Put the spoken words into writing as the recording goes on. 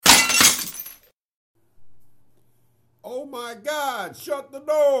my God, shut the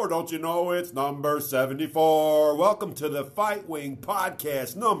door. Don't you know it's number 74? Welcome to the Fightwing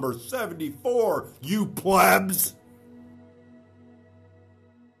podcast number 74, you plebs.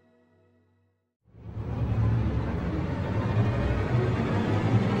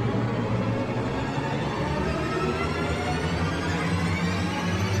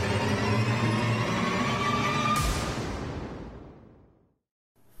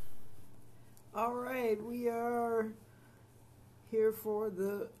 All right, we are here for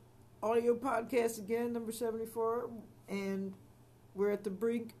the audio podcast again, number 74, and we're at the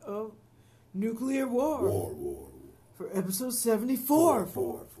brink of nuclear war. For episode 74.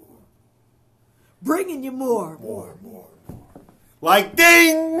 Bringing you more. Like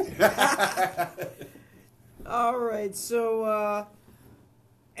ding! All right, so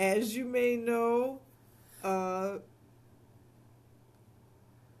as you may know,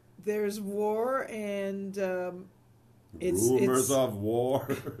 there's war, and Rumors of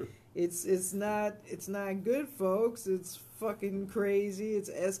war. It's not good, folks. It's fucking crazy. It's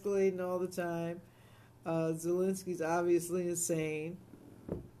escalating all the time. Zelensky's obviously insane.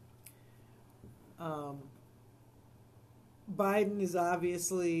 Biden is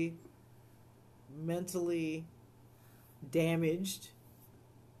obviously mentally damaged,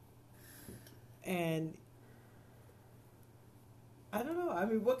 and I don't know. I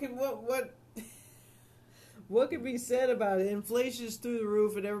mean, what can be said about it? Inflation's through the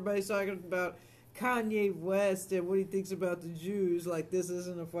roof, and everybody's talking about Kanye West and what he thinks about the Jews. Like, this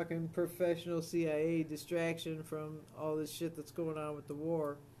isn't a fucking professional CIA distraction from all this shit that's going on with the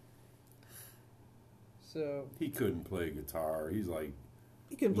war. So He couldn't play guitar. He's like,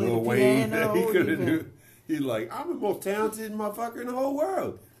 he can play Lil the Wayne. piano. He couldn't do. He's like, I'm the most talented motherfucker in the whole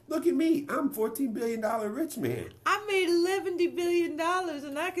world. Look at me. I'm $14 billion rich man. I made $11 billion,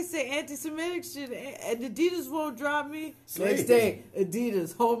 and I can say anti-Semitic shit, and Adidas won't drop me. Next day,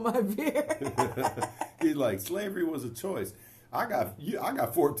 Adidas, hold my beer. He's like, slavery was a choice. I got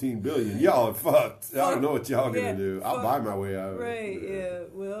 $14 billion. Y'all are fucked. I don't know what y'all gonna do. I'll buy my way out. Right? Yeah.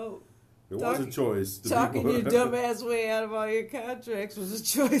 Well, it was a choice. Talking your dumbass way out of all your contracts was a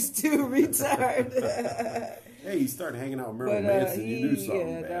choice too, retard. Hey, he started hanging out with Marilyn Manson. You knew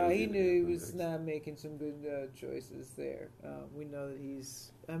something bad. He knew he was not making some good choices there. We know that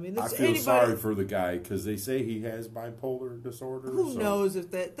he's. I mean, I feel sorry for the guy because they say he has bipolar disorder. Who knows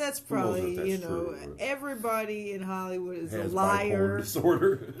if that's probably true, everybody in Hollywood is a has liar. Bipolar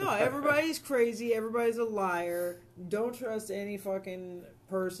disorder. No, everybody's crazy. Everybody's a liar. Don't trust any fucking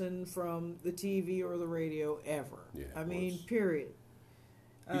person from the TV or the radio ever. Yeah, I mean, period.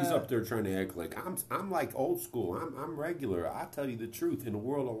 He's up there trying to act like I'm like old school. I'm regular. I tell you the truth in a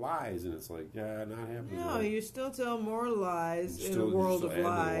world of lies, and it's like, yeah, not happening. No, you still tell more lies in a world of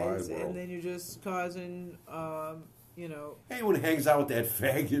lies, and then you're just causing, Anyone who hangs out with that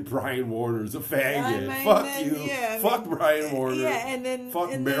faggot Brian Warner's a faggot. I mean, Fuck you. Yeah, fuck Brian Warner. Yeah, and then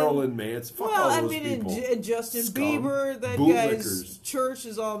fuck Marilyn Manson. Fuck all those people. And Justin Scum. Bieber, that Bootlickers. guy's church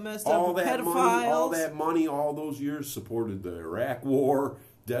is all messed all up with that pedophiles. all that money, all those years supported the Iraq War.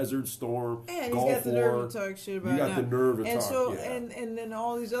 Desert Storm, and Gulf he's got the War. nerve to talk shit about it. You got the nerve to and talk, so, yeah. and then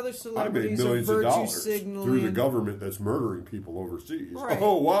all these other I made celebrities millions are of virtue dollars signaling through the government that's murdering people overseas. Right.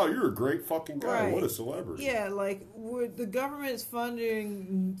 Oh, wow, you're a great fucking guy. Right. What a celebrity. Yeah, like, the government is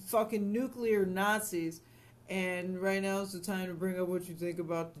funding fucking nuclear Nazis, and right now is the time to bring up what you think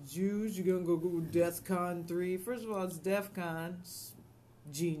about the Jews. You're going to go Google DEFCON 3. First of all, it's DEFCON. It's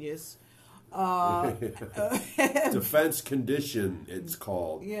genius. Defense condition, it's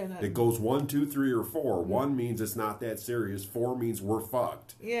called. Yeah, it goes 1, 2, 3, or 4. 1 means it's not that serious. 4 means we're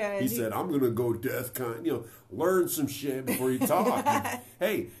fucked. Yeah, he said, "I'm gonna go DEFCON." Learn some shit before you talk.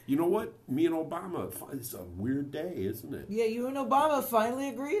 Hey, you know what? Me and Obama. It's a weird day, isn't it? Yeah, you and Obama finally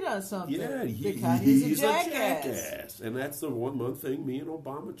agreed on something. Yeah, he's a jackass, and that's the one thing me and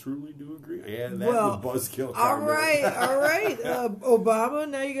Obama truly do agree. Yeah, that's the buzzkill. All right. Obama,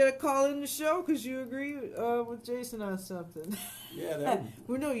 now you got to call in the show because you agree with Jason on something. Yeah,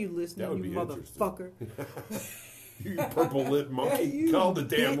 we know you listening, you motherfucker. You purple lip monkey. Call the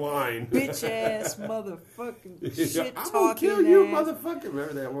damn line. Bitch ass motherfucking shit I'm talking. gonna kill you, motherfucker.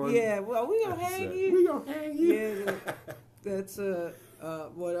 Remember that one? Yeah, well, we gonna hang you. We gonna hang you. Yeah, that's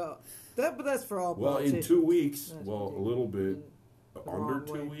what else? But that's for all. Well, in 2 weeks, a little bit under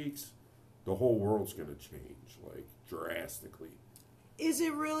 2 weeks, the whole world's gonna change, like drastically. Is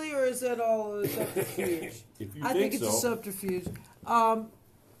it really, or is that all a subterfuge? I think it's a subterfuge.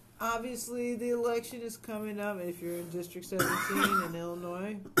 Obviously, the election is coming up. If you're in District 17 in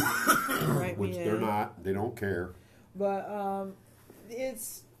Illinois, which they're not. They don't care. But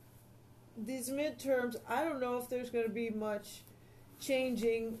it's these midterms, I don't know if there's going to be much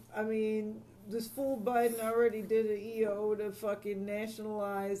changing. I mean, this fool Biden already did an EO to fucking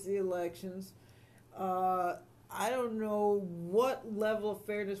nationalize the elections. I don't know what level of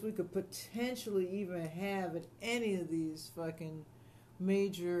fairness we could potentially even have at any of these fucking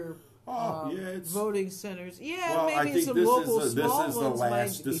major voting centers. Yeah, well, maybe I think some this local is small the ones last.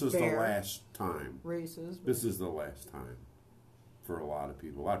 might This be is the fair last time. races. This is the last time for a lot of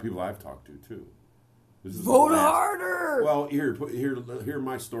people. A lot of people I've talked to too. This is Vote harder. Well, hear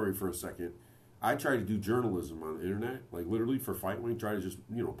my story for a second. I try to do journalism on the internet, like literally for Fightwing. Try to just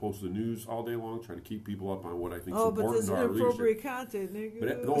post the news all day long, try to keep people up on what I think is important to our leadership. Oh, but this is inappropriate content, nigga.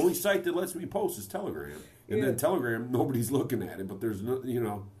 But the only site that lets me post is Telegram, and then Telegram, nobody's looking at it. But there's no,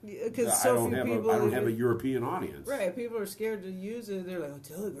 because I don't have a European audience. Right, people are scared to use it. They're like,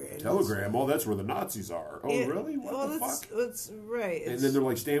 Telegram. Telegram. Oh, that's where the Nazis are. Oh, really? What the fuck? That's right. And then they're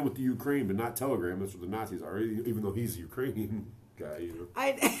like, stand with the Ukraine, but not Telegram. That's where the Nazis are. Even though he's a Ukrainian guy,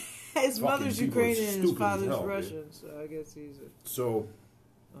 His mother's Ukrainian and his father's hell, Russian, so I guess he's a... So,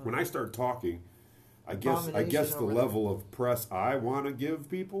 when I start talking, I guess the level of press I want to give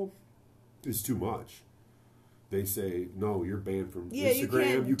people is too much. They say, no, you're banned from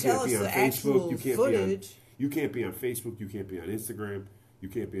Instagram. You can't be on Facebook. You can't be on Facebook. You can't be on Instagram. You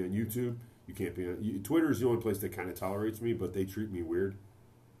can't be on YouTube. You can't be on... Twitter is the only place that kind of tolerates me, but they treat me weird.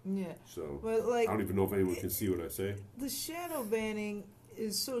 Yeah. So, but I don't even know if anyone can see what I say. The shadow banning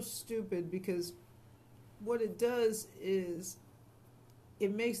is so stupid because what it does is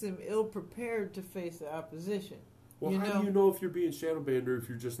it makes them ill prepared to face the opposition. Well, how do you know if you're being shadow banned or if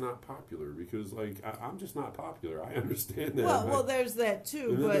you're just not popular? Because I'm just not popular. I understand that. Well, there's that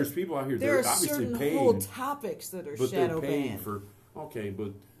too. But there's people out here that are obviously certain paying, whole topics that are shadow banned.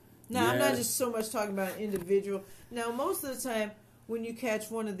 Now, I'm not just so much talking about an individual. Now, most of the time, when you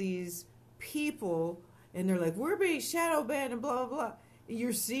catch one of these people and they're like, "We're being shadow banned" and blah blah blah.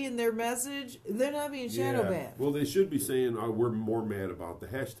 You're seeing their message. They're not being shadow banned. Well, they should be saying we're more mad about the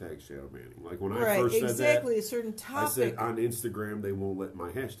hashtag shadow banning. Like when I first said that, a certain topic. I said on Instagram they won't let my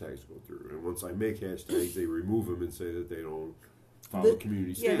hashtags go through, and once I make hashtags, they remove them and say that they don't follow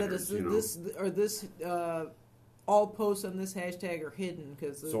community standards. All posts on this hashtag are hidden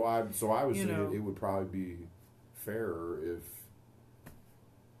because. So I was saying it would probably be fairer if.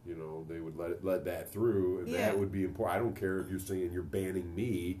 They would let that through, and that would be important. I don't care if you're saying you're banning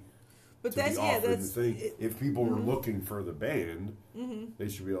me. But if people are looking for the band, they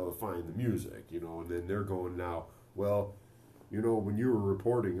should be able to find the music, and then they're going now, well, when you were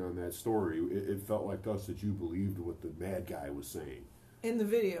reporting on that story, it felt like to us that you believed what the mad guy was saying. In the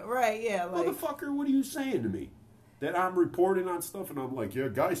video, right, yeah. Like, motherfucker, what are you saying to me? That I'm reporting on stuff, and I'm like,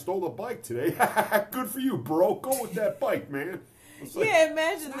 guy stole a bike today. Good for you, bro. Go with that bike, man. Like,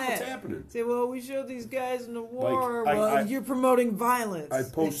 imagine that. What's happening? Say, well, we showed these guys in the war. You're promoting violence. I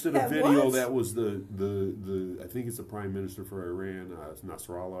posted a video that was the I think it's the Prime Minister for Iran,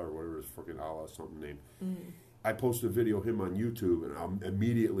 Nasrallah or whatever his fucking Allah something name. I posted a video of him on YouTube, and I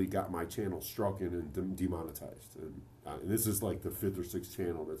immediately got my channel struck in and demonetized. And this is like the 5th or 6th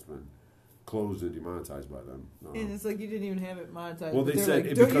channel that's been closed and demonetized by them. And it's like you didn't even have it monetized. Well, they said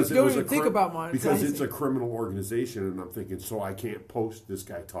like, because don't even think about monetizing. Because it's a criminal organization, and I'm thinking, so I can't post this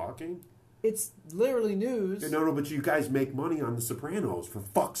guy talking? It's literally news. No, but you guys make money on The Sopranos, for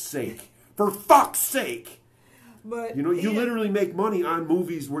fuck's sake. For fuck's sake! But you literally make money on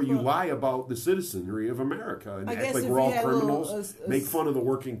movies where you lie about the citizenry of America and act like we're all criminals, make fun of the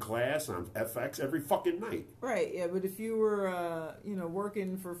working class on FX every fucking night. Right, yeah, but if you were,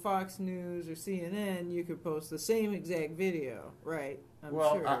 working for Fox News or CNN, you could post the same exact video, right? I'm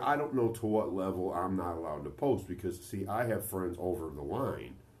sure. I don't know to what level I'm not allowed to post because, see, I have friends over the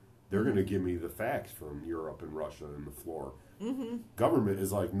line. They're going to give me the facts from Europe and Russia and the floor. Government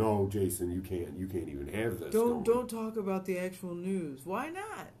is like, no, Jason, you can't even have this. Don't talk about the actual news. Why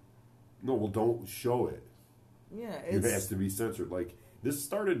not? No, well, don't show it. Yeah, it has to be censored. Like this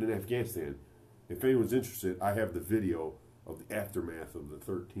started in Afghanistan. If anyone's interested, I have the video of the aftermath of the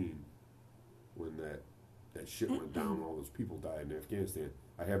 13 when that shit went down. All those people died in Afghanistan.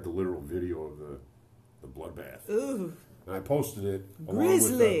 I have the literal video of the bloodbath. Ooh. And I posted it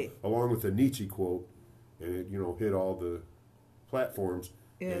along with a Nietzsche quote, and it hit all the platforms.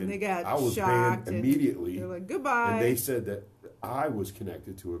 Yeah, and they got I was shocked banned immediately. They're like, goodbye. And they said that I was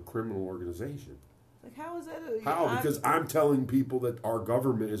connected to a criminal organization. Like, how is that? Because I'm telling people that our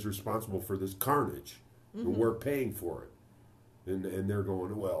government is responsible for this carnage, and we're paying for it. And they're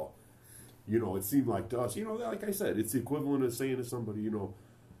going, well, it seemed like to us, like I said, it's the equivalent of saying to somebody,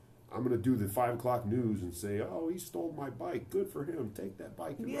 I'm going to do the 5 o'clock news and say, oh, he stole my bike. Good for him. Take that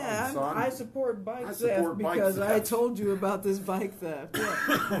bike and run, son. I support bike theft because I told you about this bike theft.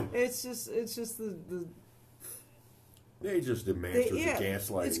 Yeah. it's just the they just the masters of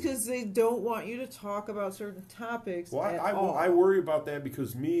gaslighting. It's because they don't want you to talk about certain topics. Well, I worry about that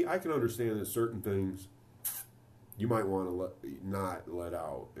because I can understand that certain things you might want to not let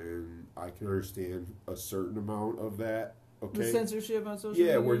out, and I can understand a certain amount of that. Okay. The censorship on social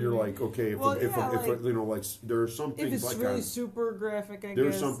media. Yeah, where you're like, okay, if you know, like there are some things if it's like really super graphic, I there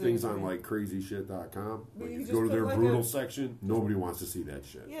guess. are some things on like crazyshit.com. Like you go to their like brutal section, nobody wants to see that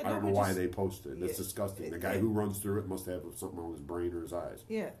shit. Yeah, I don't know why they post it. That's disgusting. The guy who runs through it must have something on his brain or his eyes.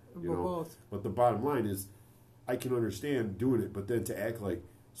 Yeah, both. But the bottom line is, I can understand doing it, but then to act like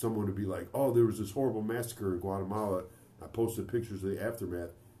someone would be like, oh, there was this horrible massacre in Guatemala. I posted pictures of the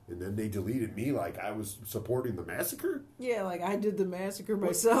aftermath. And then they deleted me like I was supporting the massacre? Yeah, like I did the massacre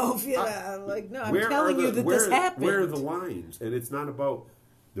myself. Yeah, I'm telling you that this happened. Where are the lines? And it's not about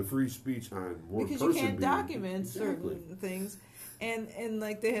the free speech on one person. Because you can't document certain things. And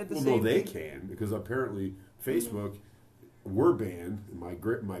like they had the same no, they can. Because apparently Facebook, we're banned. My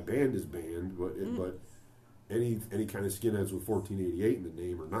band is banned. But any kind of skinheads with 1488 in the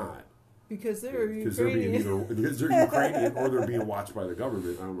name or not. Because they're Ukrainian. Because they're Ukrainian or they're being watched by the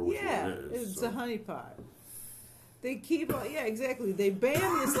government. I don't know which one it is. It's a honeypot. They keep on, exactly. They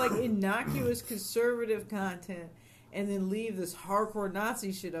ban this like innocuous conservative content and then leave this hardcore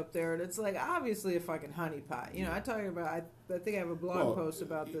Nazi shit up there. And it's like obviously a fucking honeypot. You know, I talk about, I think I have a blog post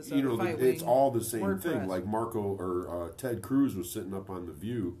about this. You know, it's all the same thing. Like Marco or Ted Cruz was sitting up on The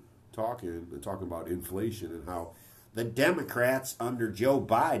View talking about inflation and how the Democrats under Joe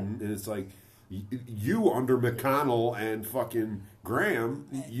Biden, and it's like, you under McConnell and fucking Graham,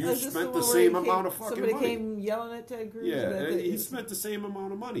 you spent the same amount of fucking money. Somebody came yelling at Ted Cruz? Yeah, he spent the same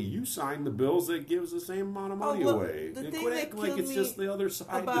amount of money. You signed the bills that gives the same amount of money away. The thing that killed it's just the other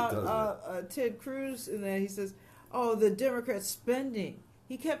side about that does it. Ted Cruz, and that he says, oh, the Democrats spending.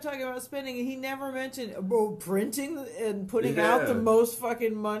 He kept talking about spending, and he never mentioned printing and putting out the most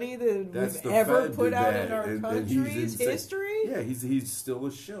fucking money that we've ever put out in our country's history. Yeah, he's still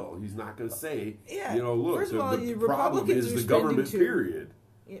a shill. He's not going to say, look, first of all, the problem is the government, period.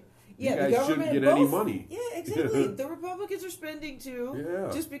 Yeah, you guys shouldn't get any money. Yeah, exactly. The Republicans are spending too,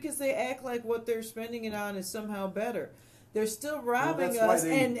 just because they act like what they're spending it on is somehow better. They're still robbing us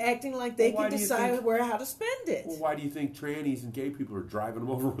and acting like they can decide how to spend it. Well, why do you think trannies and gay people are driving them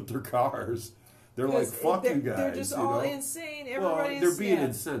over with their cars? They're like, fuck you guys. They're just all insane. They're being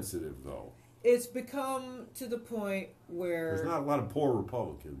insensitive, though. It's become to the point where... There's not a lot of poor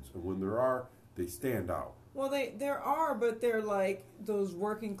Republicans. And when there are, they stand out. Well, there are, but they're like those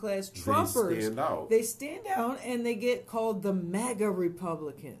working class Trumpers. They stand out. They stand out, and they get called the MAGA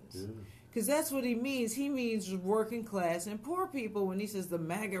Republicans. Yeah. Because that's what he means. He means working class and poor people when he says the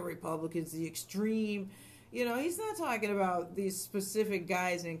MAGA Republicans, the extreme. You know, he's not talking about these specific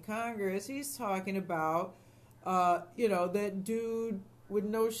guys in Congress. He's talking about, that dude with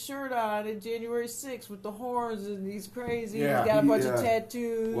no shirt on in January 6th with the horns and he's crazy. Yeah, he's got a bunch of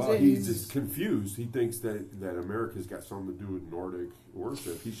tattoos. Well, he's just confused. He thinks that America's got something to do with Nordic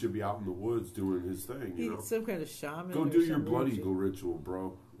worship. He should be out in the woods doing his thing. He's some kind of shaman. Go do your blood eagle ritual,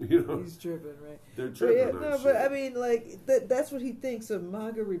 bro. You know? He's tripping, right? They're tripping. But I mean, like that's what he thinks of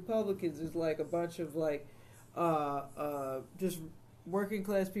MAGA Republicans is like a bunch of like just working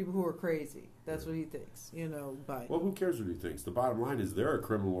class people who are crazy. That's what he thinks, Biden. Well, who cares what he thinks? The bottom line is they're a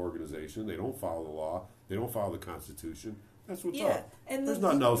criminal organization. They don't follow the law. They don't follow the Constitution. That's what's up. And there's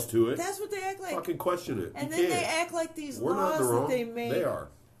nothing else to it. That's what they act like. Fucking question it. And then they act like these laws that they make. They are.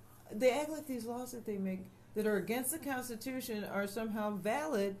 They act like these laws that they make that are against the Constitution are somehow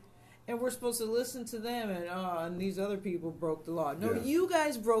valid, and we're supposed to listen to them, and these other people broke the law. No, you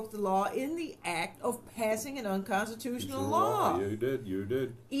guys broke the law in the act of passing an unconstitutional law. You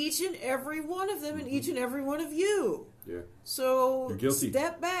did. Each and every one of them, and each and every one of you. Yeah. So you're guilty.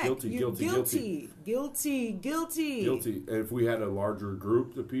 Step back. Guilty. Guilty. And if we had a larger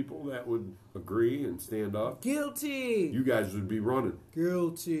group of people that would agree and stand up, guilty. You guys would be running.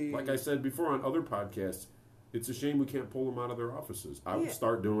 Guilty. Like I said before on other podcasts, it's a shame we can't pull them out of their offices. I would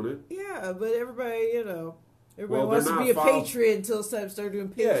start doing it. Yeah, but everybody, everybody wants to be a patriot until it's time to start doing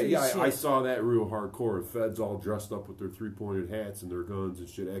patriot shit. I saw that real hardcore. Feds all dressed up with their three-pointed hats and their guns and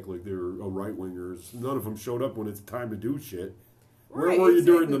shit, act like they were right-wingers. None of them showed up when it's time to do shit. Where were you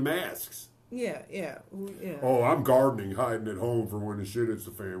during the masks? Yeah. Oh, I'm gardening, hiding at home for when the shit hits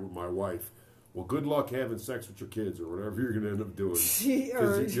the fan with my wife. Well, good luck having sex with your kids or whatever you're going to end up doing.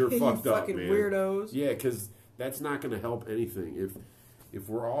 Because you're fucked up, man. Weirdos. Yeah, because that's not going to help anything. if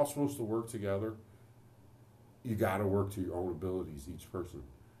we're all supposed to work together, you got to work to your own abilities, each person.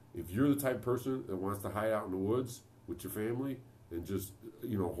 If you're the type of person that wants to hide out in the woods with your family and just,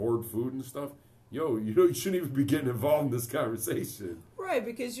 hoard food and stuff, you shouldn't even be getting involved in this conversation. Right,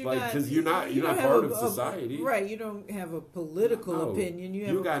 because you're not part of society. Right, you don't have a political opinion. You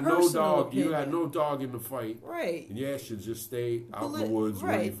have a got personal no dog. opinion. You got no dog in the fight. Right. And you should just stay out in the woods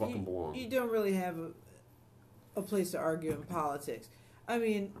where you fucking belong. You don't really have a place to argue in politics. I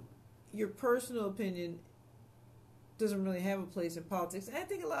mean, your personal opinion doesn't really have a place in politics. And I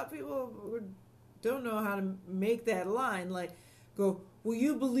think a lot of people don't know how to make that line. Like, go, well,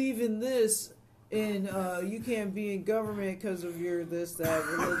 you believe in this, and you can't be in government because of your this, that,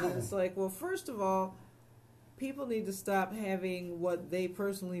 religion. It's like, well, first of all, people need to stop having what they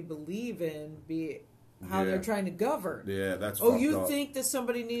personally believe in be how they're trying to govern. Yeah, that's you think that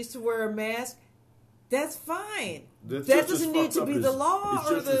somebody needs to wear a mask? That's fine. That doesn't need to be the law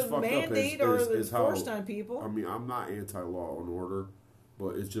or the mandate or the forced on people. I mean, I'm not anti-law and order,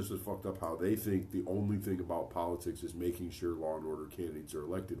 but it's just as fucked up how they think the only thing about politics is making sure law and order candidates are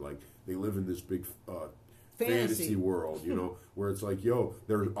elected. Like, they live in this big fantasy world, where it's like,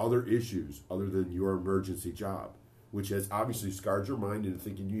 there's other issues other than your emergency job, which has obviously scarred your mind into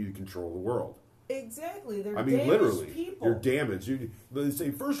thinking you need to control the world. Exactly. They're damaged literally, people. You're damaged. They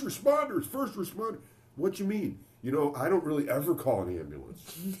say, first responders. What you mean? I don't really ever call an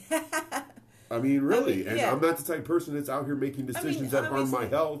ambulance. I mean, really. I'm not the type of person that's out here making decisions that harm my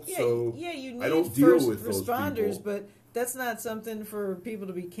health, so you need I don't deal with those responders, people. But that's not something for people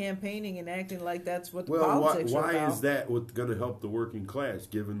to be campaigning and acting like that's what the politics are about. Why is that what's going to help the working class,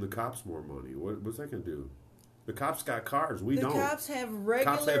 giving the cops more money? What's that going to do? The cops got cars. We don't. The cops have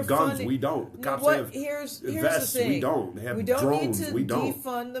regular Cops have guns. funding. We don't. The cops have here's vests. the thing. We don't. They have we don't drones. need to we don't.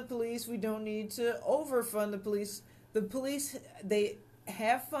 defund the police. We don't need to overfund the police. The police, they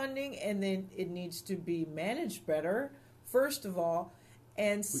have funding, and then it needs to be managed better, first of all.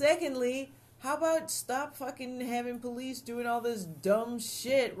 And secondly, how about stop fucking having police doing all this dumb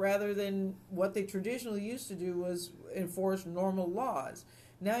shit rather than what they traditionally used to do was enforce normal laws.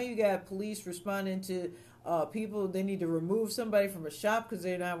 Now you got police responding to people, they need to remove somebody from a shop because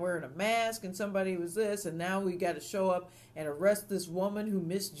they're not wearing a mask, and somebody was this, and now we got to show up and arrest this woman who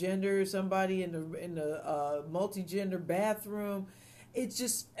misgendered somebody in the multi-gender bathroom. It's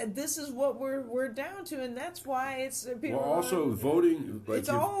just, this is what we're down to, and that's why it's people. Well, also voting. Like,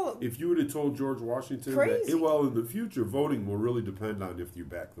 if you would have told George Washington crazy. that, in the future, voting will really depend on if you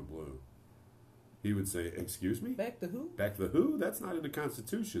back the blue. He would say, "Excuse me, back the who? Back the who? That's not in the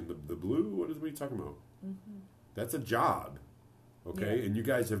Constitution. The blue. What are we talking about? Mm-hmm. That's a job, okay? Yeah. And you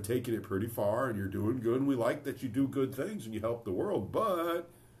guys have taken it pretty far, and you're doing good. And we like that you do good things and you help the world. But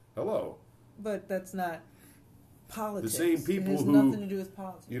hello, but that's not politics. The same people it has who nothing to do with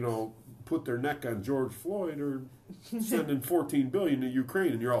politics. Put their neck on George Floyd are sending $14 billion to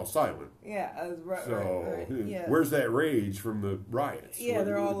Ukraine, and you're all silent. Yeah, right. So, right. Yeah. Where's that rage from the riots? Yeah,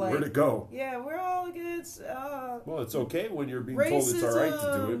 they're all like, where'd it go? Yeah, we're all against. Well, it's okay when you're being racism. told it's all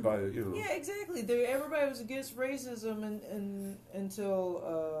right to do it by Yeah, exactly. Everybody was against racism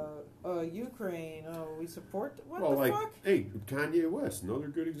until Ukraine. Oh, we support. What the fuck? Hey, Kanye West, another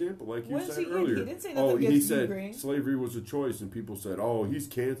good example, like you said earlier. He didn't say nothing against Ukraine. He said slavery was a choice, and people said, "Oh, he's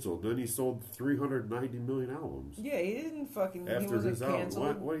canceled." Then he sold 390 million albums. Yeah, he didn't fucking. After he wasn't his album,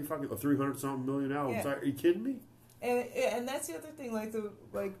 canceled. what are you fucking 300-something million albums? Yeah. Are you kidding me? And that's the other thing.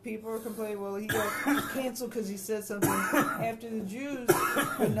 Like people are complaining. Well, he got canceled because he said something after the Jews,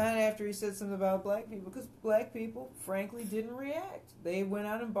 but not after he said something about black people. Because black people, frankly, didn't react. They went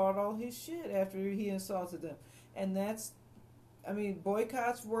out and bought all his shit after he insulted them. And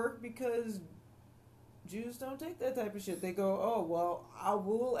boycotts work because Jews don't take that type of shit. They go, oh well, I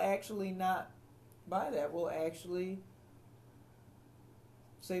will actually not buy that. We'll actually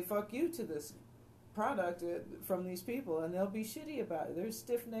say fuck you to this product from these people, and they'll be shitty about it. They're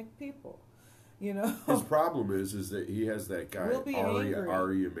stiff-necked people, His problem is that he has that guy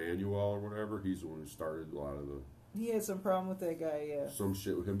Ari Emanuel or whatever. He's the one who started a lot of the. He had some problem with that guy, yeah. Some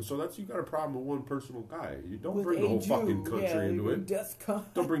shit with him. So you got a problem with one personal guy. You don't with bring the whole fucking country into it.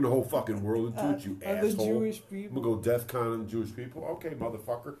 Don't bring the whole fucking world into it, you asshole. The Jewish people. I'm gonna go DEF CON on the Jewish people. Okay,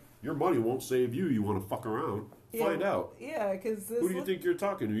 motherfucker. Your money won't save you. You want to fuck around. Find out. Yeah, because who do you think you're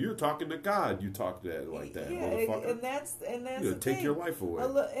talking to? You're talking to God. You talk like that, motherfucker. And that's the take thing. Your life away.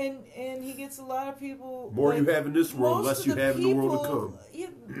 And he gets a lot of people. More you have in this world, less you have in the world to come. Yeah,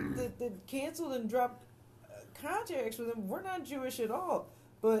 that canceled and dropped contracts with him. We're not Jewish at all.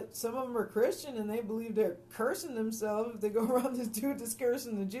 But some of them are Christian, and they believe they're cursing themselves if they go around this dude that's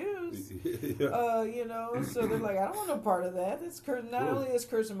cursing the Jews. Yeah. You know, so they're like, I don't want no part of that. It's not only is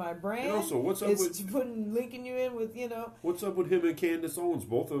cursing my brand, and also, what's up it's linking you in with, you know. What's up with him and Candace Owens?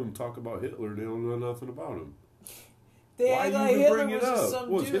 Both of them talk about Hitler. They don't know nothing about him. They Why act you like even Hitler bring it was up?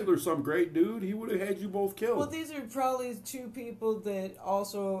 Was Hitler some great dude? He would have had you both killed. Well, these are probably two people that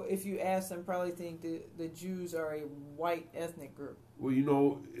also, if you ask them, probably think that the Jews are a white ethnic group. Well, you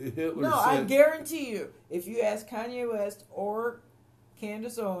know, Hitler No, said... I guarantee you, if you ask Kanye West or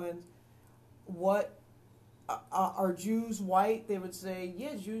Candace Owens, what are Jews white? They would say,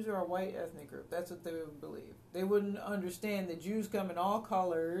 yeah, Jews are a white ethnic group. That's what they would believe. They wouldn't understand that Jews come in all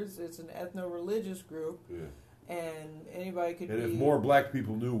colors. It's an ethno-religious group. Yeah. And anybody could And if more black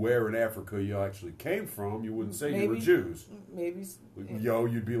people knew where in Africa you actually came from, you wouldn't say you were Jews. Maybe. Yo,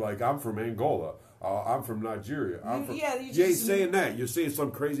 you'd be like, I'm from Angola. I'm from Nigeria. You ain't saying that. You're saying some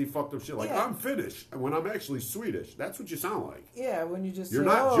crazy fucked up shit like, I'm Finnish, when I'm actually Swedish. That's what you sound like. Yeah, when you just You're say,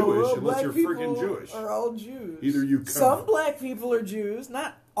 not Jewish unless you're freaking Jewish. Are all Jews. Either some black people are Jews,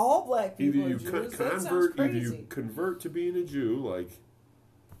 not all black people are Jews. Either you convert to being a Jew, like...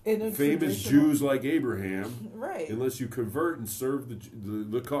 famous Jews like Abraham, right? Unless you convert and serve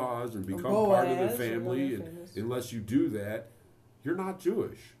the cause and become part of the family, and unless you do that, you're not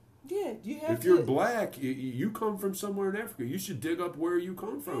Jewish. Yeah, you have. If you're black, you come from somewhere in Africa. You should dig up where you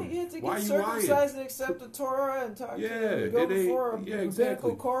come from. Yeah, you have to get circumcised and accept the Torah and talk. Go before a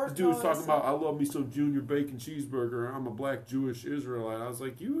exactly. Court. This dude was talking about, I love me some Junior Bacon cheeseburger. I'm a black Jewish Israelite. I was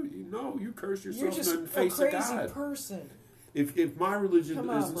like, you curse yourself in the face of God. You're just a crazy person. If my religion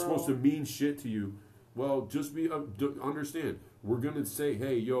isn't supposed to mean shit to you, well, just understand. We're going to say,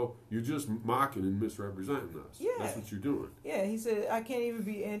 hey, yo, you're just mocking and misrepresenting us. Yeah. That's what you're doing. Yeah, he said, I can't even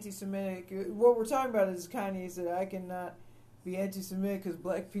be anti-Semitic. What we're talking about is Kanye said, I cannot be anti-Semitic because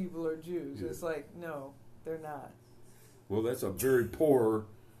black people are Jews. Yeah. It's like, no, they're not. Well, that's a very poor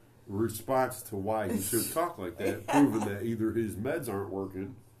response to why he should talk like that, proving that either his meds aren't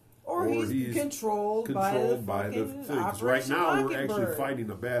working, or he's controlled by the thing. Because right now we're actually fighting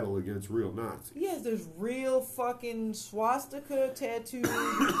a battle against real Nazis. Yes, there's real fucking swastika tattooed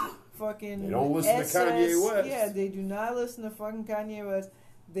fucking. They don't listen to Kanye West. Yeah, they do not listen to fucking Kanye West.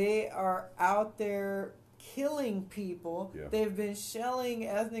 They are out there killing people. Yeah. They've been shelling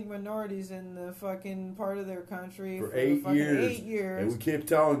ethnic minorities in the fucking part of their country for 8 years. And we keep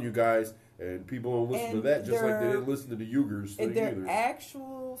telling you guys. And people don't listen to that, just like they didn't listen to the Uyghurs thing they're either.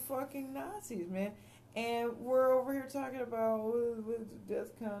 Actual fucking Nazis, man. And we're over here talking about with the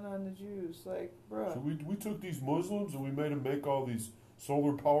death count on the Jews. Like, bro. So we took these Muslims and we made them make all these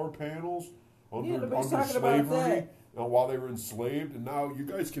solar power panels under slavery while they were enslaved. And now you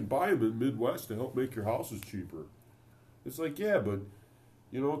guys can buy them in the Midwest to help make your houses cheaper. It's like, yeah, but,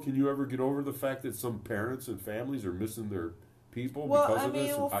 can you ever get over the fact that some parents and families are missing their people because of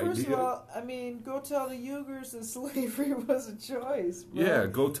this idea? First of all, go tell the Uyghurs that slavery was a choice. Bro. Yeah,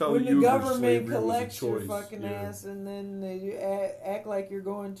 go tell the Uyghurs the government slavery collects was a your choice. fucking ass, and then they act like you're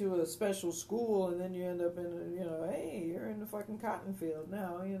going to a special school, and then you end up in hey, you're in the fucking cotton field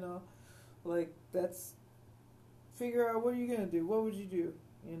now. Like that's figure out what are you gonna do? What would you do?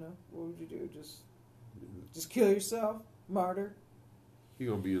 What would you do? Just kill yourself, martyr. He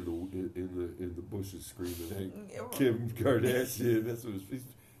gonna be in the bushes screaming, "Hey, Kim Kardashian!" That's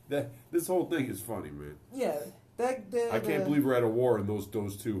what this whole thing is funny, man. Yeah, I can't believe we're at a war, and those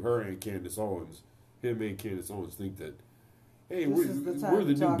two, her and Candace Owens, him and Candace Owens, think that, hey, we're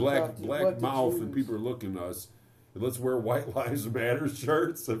the new black mouth, and people are looking at us. And let's wear White Lives Matter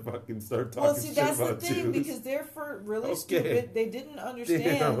shirts and fucking start talking shit about Jews. Well, see, that's the thing, because they're really stupid. They didn't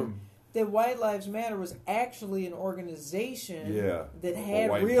understand that White Lives Matter was actually an organization that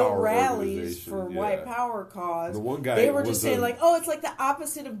had real rallies for white power cause. The one guy they were just saying it's like the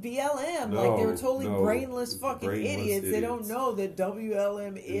opposite of BLM. Like they were totally brainless fucking idiots. They don't know that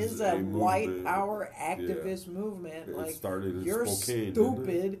WLM is a white power activist movement. Like you're Spokane,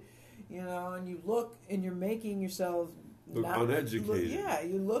 stupid, and you look and you're making yourself look uneducated.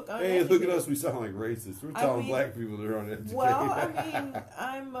 You look uneducated. Hey, look at us. We sound like racists. We're telling black people they're uneducated. Well,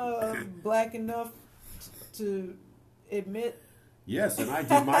 I'm black enough to admit. Yes, and I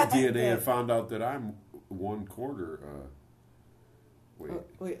did my DNA and found out that I'm 1/4.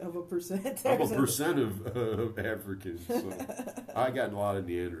 Of a percent? I'm a percent of African. So I got a lot of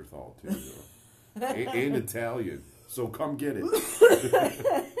Neanderthal, too, though. and Italian. So come get it.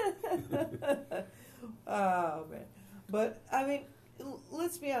 Oh, man. But,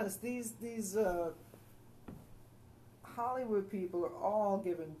 let's be honest. These Hollywood people are all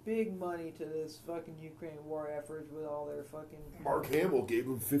giving big money to this fucking Ukraine war effort with all their fucking... Mark Hamill gave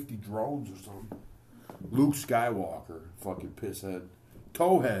him 50 drones or something. Luke Skywalker, fucking pisshead.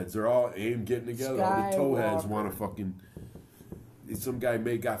 Towheads, they're all getting together. All the towheads want to fucking... Some guy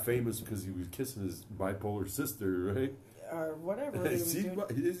got famous because he was kissing his bipolar sister, right? Or whatever.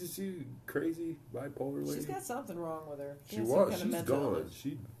 Isn't she crazy bipolar lady? She's got something wrong with her. She's gone. Illness.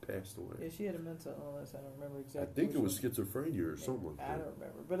 She passed away. Yeah, she had a mental illness. I don't remember exactly. I think it was schizophrenia or something like that. I don't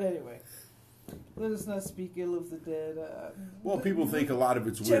remember. But anyway, let us not speak ill of the dead. Well, people think a lot of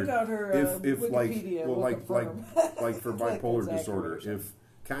it's weird. Check out her if Wikipedia. like for bipolar disorder, if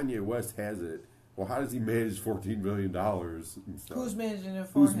Kanye West has it, well, how does he manage $14 million and stuff? Who's managing it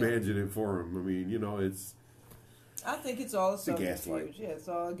for him? Who's managing it for him? I mean, it's... I think it's all a gaslight. Yeah, it's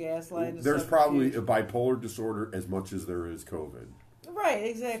all a gaslight. There's probably a bipolar disorder as much as there is COVID. Right,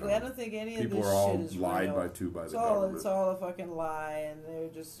 exactly. So I don't think any of this shit is real. People are all lied by the government. It's all a fucking lie, and they're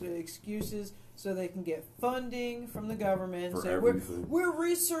just excuses so they can get funding from the government. For say, everything. We're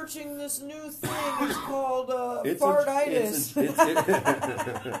researching this new thing. It's called fartitis.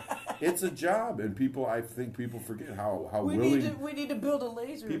 It's a job, and I think people forget how we willing... we need to build a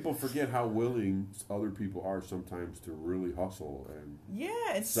laser. People forget how willing other people are sometimes to really hustle and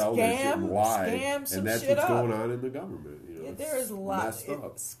sell their shit and lie. And that's what's going on in the government. There is a lot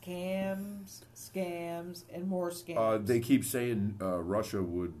of scams, and more scams. They keep saying Russia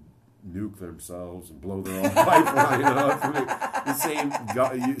would nuke themselves and blow their own pipeline up. I mean, the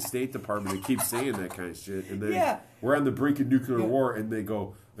same State Department that keeps saying that kind of shit. And then we're on the brink of nuclear war, and they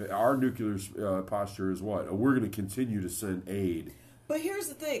go, our nuclear posture is what? We're going to continue to send aid. But here's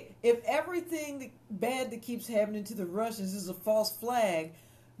the thing. If everything bad that keeps happening to the Russians is a false flag,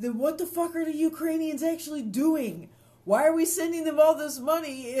 then what the fuck are the Ukrainians actually doing? Why are we sending them all this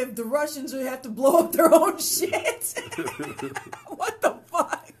money if the Russians would have to blow up their own shit? What the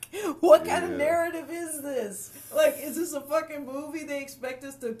fuck? What kind of narrative is this? Like, is this a fucking movie they expect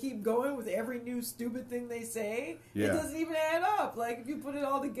us to keep going with every new stupid thing they say? Yeah. It doesn't even add up. Like, if you put it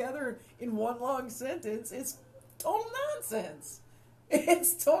all together in one long sentence, it's total nonsense.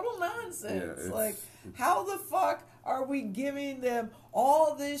 It's total nonsense. Yeah, how the fuck are we giving them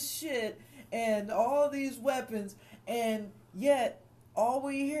all this shit and all these weapons, and yet all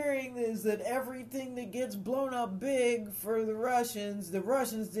we hearing is that everything that gets blown up big for the Russians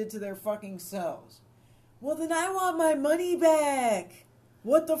did to their fucking selves? Well, then I want my money back.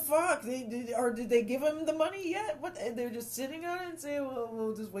 What the fuck? Did they give them the money yet? What? They're just sitting on it and saying, well,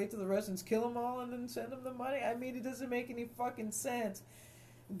 we'll just wait till the Russians kill them all and then send them the money? I mean, it doesn't make any fucking sense.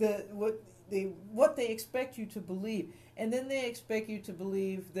 What they expect you to believe. And then they expect you to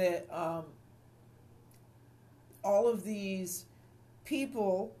believe that all of these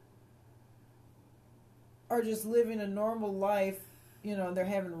people are just living a normal life, they're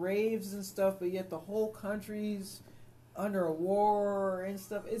having raves and stuff, but yet the whole country's under a war and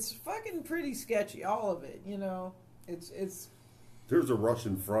stuff. It's fucking pretty sketchy, all of it, It's There's a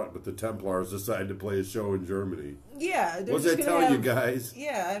Russian front, but the Templars decided to play a show in Germany. Yeah. What's that tell you guys?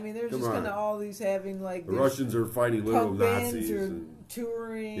 Yeah, I mean, they're just going to all these having like... The Russians are fighting little Nazis. And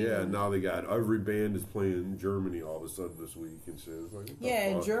touring. Yeah, and now they got... Every band is playing in Germany all of a sudden this week and shit.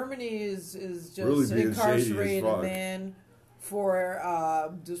 And Germany is just really incarcerated a man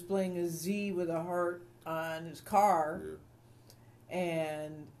for displaying a Z with a heart on his car. Yeah.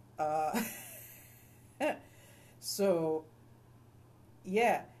 And so...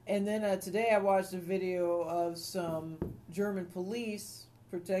 Yeah, and then today I watched a video of some German police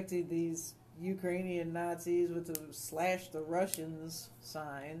protecting these Ukrainian Nazis with the "slash the Russians"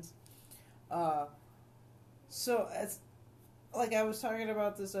 signs. So it's like I was talking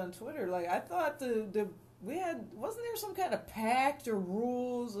about this on Twitter. Like I thought wasn't there some kind of pact or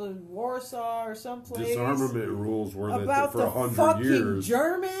rules of Warsaw or someplace? Disarmament rules were about that for 100 years.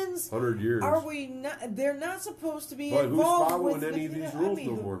 Germans? 100 years. Are we not? They're not supposed to be but involved who's following with any of these rules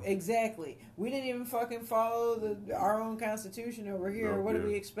no more? Exactly. We didn't even fucking follow our own constitution over here. What do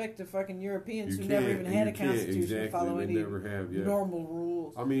we expect of fucking Europeans who never even had a constitution to follow any normal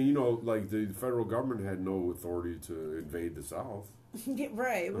rules? I mean, like the federal government had no authority to invade the South. Yeah,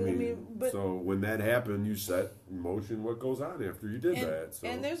 right. But so when that happened, you set in motion what goes on after you did that. So.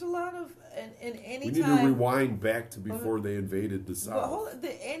 And there's a lot of and any we need to rewind back to before they invaded the South.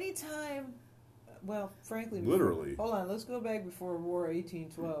 Frankly, literally. Hold on, let's go back before War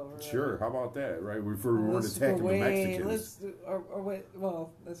 1812. Right? Sure, how about that? Right, before we weren't attacking the Mexicans.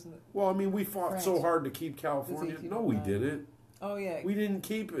 That's not. Well, I mean, we fought France. So hard to keep California. No, we didn't. Oh, yeah. We didn't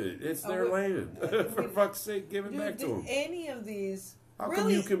keep it. It's their land. For fuck's sake, give it back to them. Any of these... How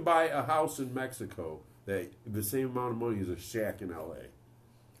come you can buy a house in Mexico that the same amount of money as a shack in L.A.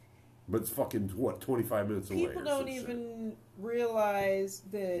 But it's fucking, 25 minutes away? People don't even realize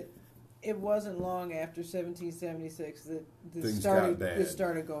that it wasn't long after 1776 that it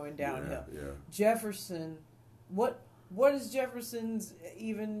started going downhill. Yeah. Jefferson, what does Jefferson's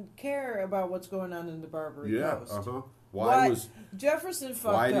even care about what's going on in the Barbary Coast? Why Jefferson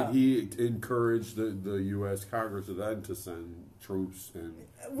fucked up? Why did he encourage the U.S. Congress then to send troops and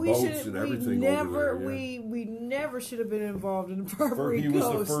boats and everything over there? We never should have been involved in the Barbary Coast. He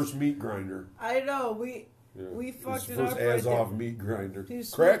was the first meat grinder. I know. We fucked it up. First Azov meat grinder.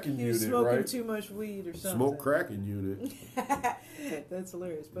 Cracking unit, right? He was smoking too much weed or something. Smoke cracking unit. That's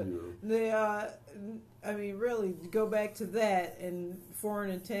hilarious. But I mean, really, go back to that and foreign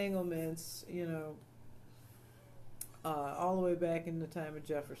entanglements, all the way back in the time of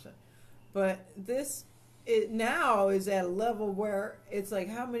Jefferson. But it now is at a level where it's like,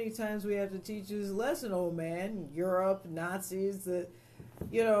 how many times we have to teach this lesson, old man? Europe, Nazis,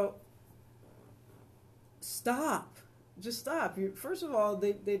 stop. Just stop. First of all,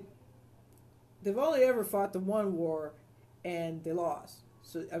 they've only ever fought the one war, and they lost.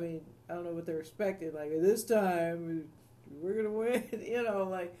 So, I mean, I don't know what they're expecting. Like, this time, we're going to win,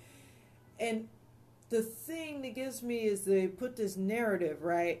 and the thing that gets me is they put this narrative,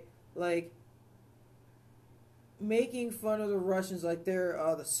 right? Like, making fun of the Russians like they're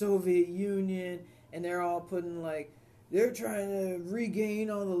the Soviet Union, and they're all putting, like, they're trying to regain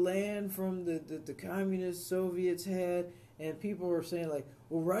all the land from the communist Soviets had, and people are saying, like,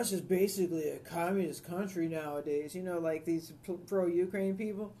 well, Russia's basically a communist country nowadays, like these pro-Ukraine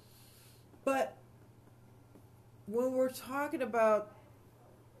people. But when we're talking about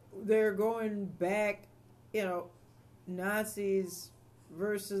they're going back, Nazis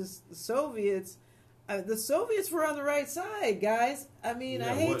versus the Soviets. The Soviets were on the right side, guys. I mean,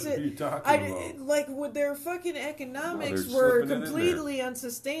 I hate to. Are you talking about? Like, with their fucking economics were completely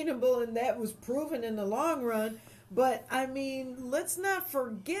unsustainable, and that was proven in the long run. But I mean, let's not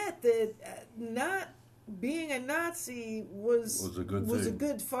forget that not being a Nazi was a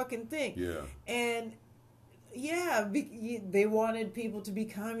good fucking thing. Yeah, and. Yeah, they wanted people to be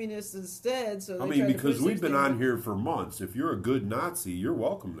communists instead. So because we've been on here for months. If you're a good Nazi, you're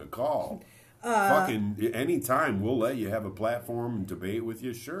welcome to call. Fucking anytime, we'll let you have a platform and debate with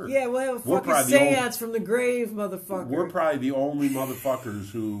you. Sure. Yeah, we'll have a fucking seance from the grave, motherfucker. We're probably the only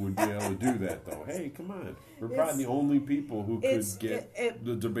motherfuckers who would be able to do that, though. Hey, come on. We're probably the only people who could get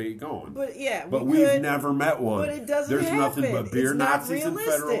the debate going. But we've never met one. But it doesn't There's happen. nothing but beer Nazis and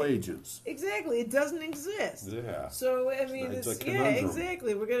federal agents. Exactly. It doesn't exist. Yeah. So, I mean,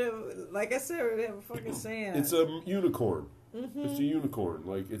 exactly. We're going to, like I said, we're going to have a fucking seance. It's a unicorn. Mm-hmm. It's a unicorn.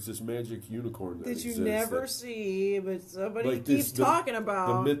 Like, it's this magic unicorn that you never see, but somebody keeps talking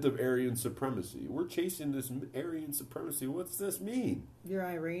about. The myth of Aryan supremacy. We're chasing this Aryan supremacy. What's this mean? You're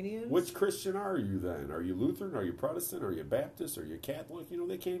Iranian? Which Christian are you then? Are you Lutheran? Are you Protestant? Are you Baptist? Are you Catholic?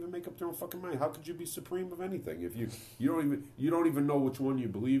 They can't even make up their own fucking mind. How could you be supreme of anything if you don't even know which one you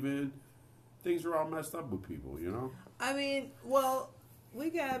believe in? Things are all messed up with people, I mean, well, we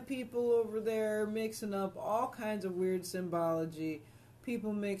got people over there mixing up all kinds of weird symbology.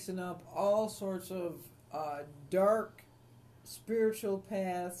 People mixing up all sorts of dark spiritual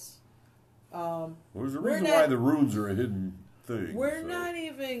paths. There's a reason why the runes are a hidden thing. We're not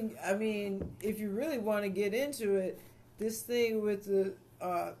even. I mean, if you really want to get into it, this thing with the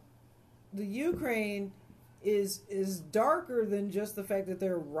Ukraine is darker than just the fact that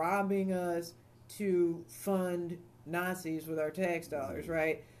they're robbing us to fund Nazis with our tax dollars,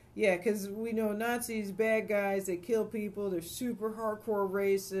 right? Yeah, because we know Nazis, bad guys, they kill people, they're super hardcore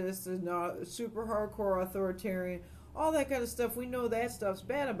racist, they're super hardcore authoritarian, all that kind of stuff. We know that stuff's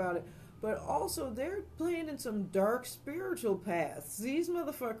bad about it. But also, they're playing in some dark spiritual paths. These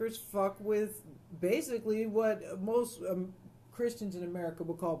motherfuckers fuck with basically what most Christians in America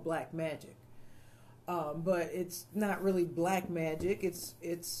would call black magic. But it's not really black magic.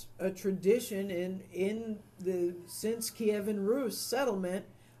 It's a tradition in the since Kievan Rus settlement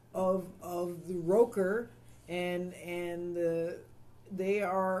of the Roker, and they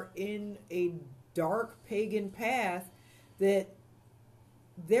are in a dark pagan path that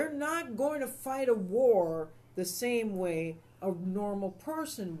they're not going to fight a war the same way a normal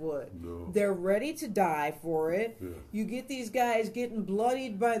person would. No. They're ready to die for it. Yeah. You get these guys getting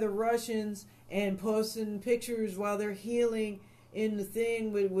bloodied by the Russians and posting pictures while they're healing in the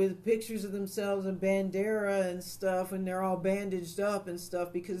thing with pictures of themselves and bandera and stuff, and they're all bandaged up and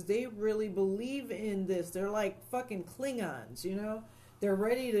stuff because they really believe in this. They're like fucking Klingons, They're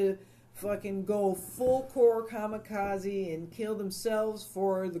ready to fucking go full core kamikaze and kill themselves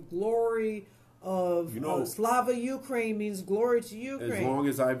for the glory of Slava Ukraine means glory to Ukraine. As long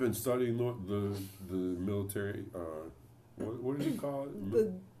as I've been studying the military, what do you call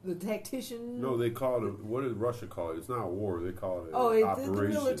it? The tactician? No, they call it, what did Russia call it? It's not a war, they call it operation. The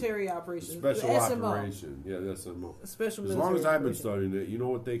military operation. Special operation. Yeah, that's SMO. Special as long as I've been studying it, you know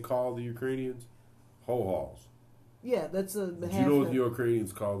what they call the Ukrainians? Ho-halls. Yeah, that's a... Do you know what the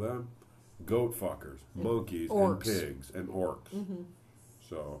Ukrainians call them? Goat fuckers, monkeys, orcs. And pigs, and orcs. Mm-hmm.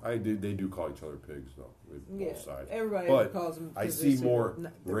 So they do call each other pigs, though. Both sides. Everybody calls them. I see more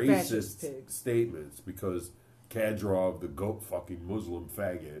racist statements because Kadyrov, the goat fucking Muslim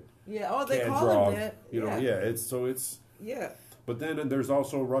faggot. Yeah, they call him that. It's. Yeah. But then there's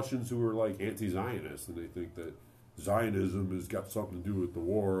also Russians who are like anti-Zionist, and they think that Zionism has got something to do with the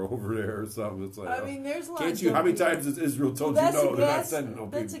war over there or something. It's like, I mean, there's a lot. Can't you? How many times has Israel told you no? They're not sending no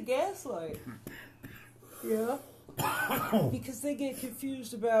people. That's a gaslight. Yeah. Because they get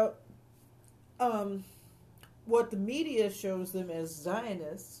confused about what the media shows them as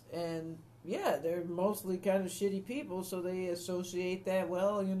Zionists, and they're mostly kind of shitty people, so they associate that.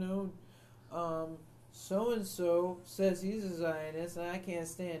 Well, so and so says he's a Zionist, and I can't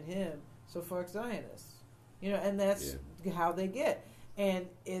stand him, so fuck Zionists. And that's how they get. And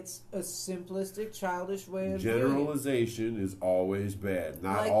it's a simplistic, childish way of generalization is always bad.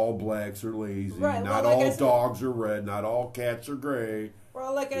 Not all blacks are lazy. Right. Not all dogs are red. Not all cats are gray.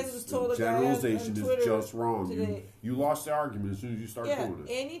 Well, like I was told, generalization on Twitter is just wrong. You lost the argument as soon as you start doing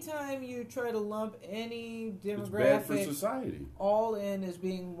it. Anytime you try to lump any demographic it's bad for society. All in as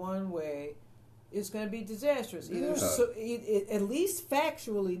being one way, it's going to be disastrous. Either at least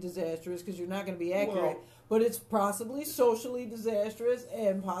factually disastrous because you're not going to be accurate. But it's possibly socially disastrous,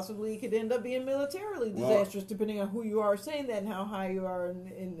 and possibly could end up being militarily disastrous, depending on who you are saying that and how high you are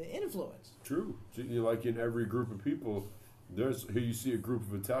in the influence. True. Like in every group of people, here you see a group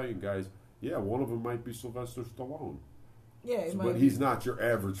of Italian guys. Yeah, one of them might be Sylvester Stallone. Yeah, but he's not your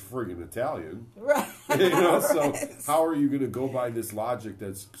average friggin' Italian. Right. So how are you going to go by this logic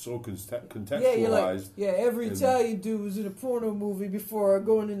that's so contextualized? Every Italian dude was in a porno movie before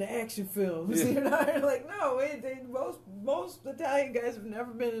going into action films. You're like, no, most Italian guys have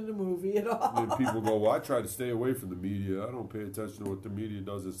never been in a movie at all. And then people go, well, I try to stay away from the media. I don't pay attention to what the media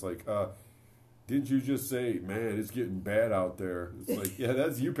does. It's like, didn't you just say, man, it's getting bad out there? It's like,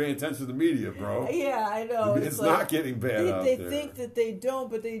 that's you paying attention to the media, bro. Yeah, I know. It's not getting bad out there. They think that they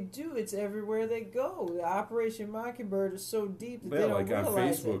don't, but they do. It's everywhere they go. The Operation Mockingbird is so deep that they don't realize on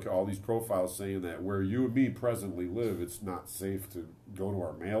Facebook, all these profiles saying that where you and me presently live, it's not safe to go to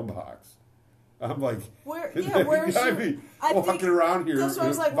our mailbox. I'm like, walking around here that's what I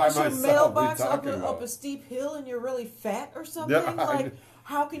was like, by what's myself. Your mailbox up a steep hill and you're really fat or something?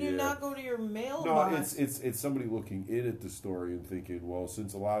 How can you not go to your mailbox? No, it's somebody looking in at the story and thinking, well,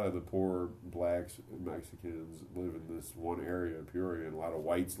 since a lot of the poor blacks and Mexicans live in this one area, Peoria, and a lot of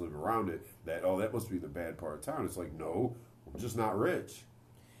whites live around it, that must be the bad part of town. It's like, no, we're just not rich.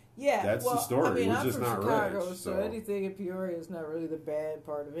 Yeah, that's the story. We're just not Chicago, rich. So anything in Peoria is not really the bad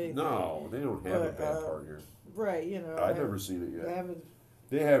part of anything. No, they don't have a bad part here. Right, I've never seen it yet.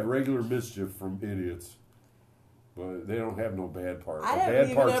 They have regular mischief from idiots. But they don't have no bad part. I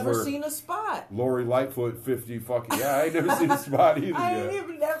haven't even ever seen a spot. Lori Lightfoot, 50 fucking... Yeah, I ain't never seen a spot either I ain't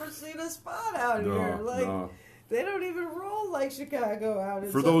even never seen a spot out here. No. They don't even roll like Chicago out.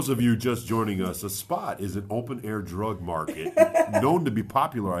 For those of you just joining us, a spot is an open-air drug market known to be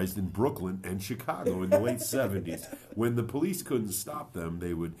popularized in Brooklyn and Chicago in the late 70s. When the police couldn't stop them,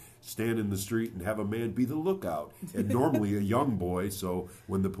 they would stand in the street and have a man be the lookout, and normally a young boy, so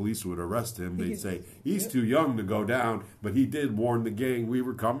when the police would arrest him, they'd say, he's too young to go down, but he did warn the gang we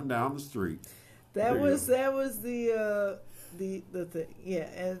were coming down the street. That was the thing. Yeah,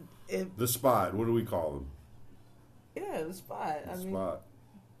 and the spot, what do we call them? Yeah, the spot.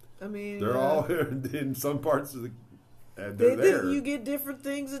 I mean, they're all in some parts of the. They're there. You get different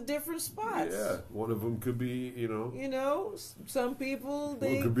things at different spots. Yeah, one of them could be, some people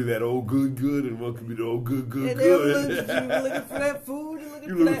one could be that old good, and one could be the old good. And you're looking for that food, and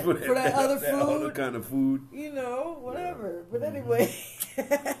looking for that other food, that other kind of food. Whatever. But anyway,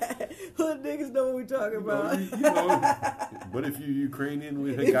 hood niggas know what we're talking about. But if you're Ukrainian,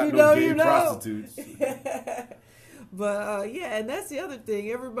 we ain't got no gay prostitutes. But and that's the other thing.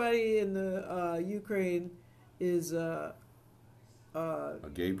 Everybody in the Ukraine is a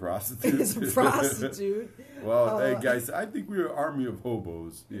gay prostitute. Is a prostitute. Well, hey guys, I think we're an army of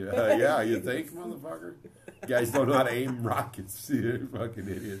hobos. Yeah, you think, motherfucker? You guys don't know how to aim rockets. You're fucking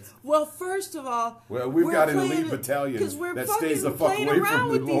idiots. Well, first of all, we've got an elite battalion that stays the fuck away from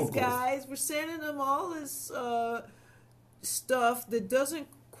the locals. These guys. We're sending them all this stuff that doesn't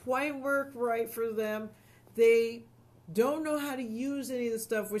quite work right for them. They don't know how to use any of the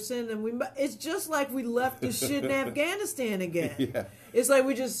stuff we're sending them. It's just like we left this shit in Afghanistan again. Yeah. It's like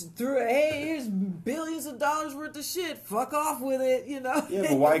we just threw it, hey, here's billions of dollars worth of shit. Fuck off with it, you know? Yeah,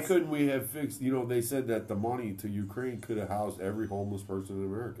 but why couldn't we have fixed, they said that the money to Ukraine could have housed every homeless person in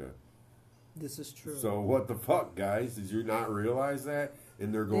America. This is true. So what the fuck, guys? Did you not realize that?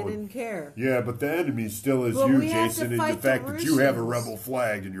 And they're going... They didn't care. Yeah, but the enemy still is you, Jason, and the fact that you have a rebel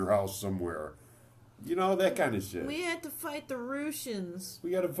flag in your house somewhere. That kind of shit. We had to fight the Russians.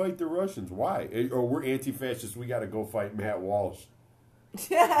 We got to fight the Russians. Why? Or we're anti-fascists. We got to go fight Matt Walsh.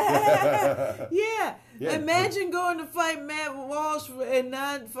 Yeah. Imagine going to fight Matt Walsh and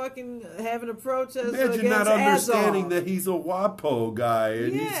not fucking having a protest. Imagine not understanding that he's a WAPO guy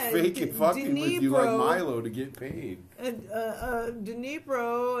and he's faking fucking with you like Milo to get paid. And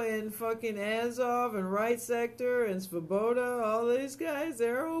Dnipro and fucking Azov and Right Sector and Svoboda, all these guys,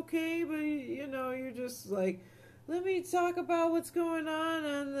 they're okay, but you're just like, let me talk about what's going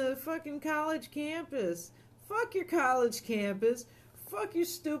on the fucking college campus. Fuck your college campus. Fuck your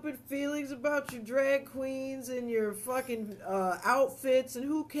stupid feelings about your drag queens and your fucking outfits, and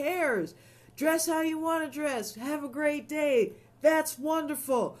who cares? Dress how you want to dress. Have a great day. That's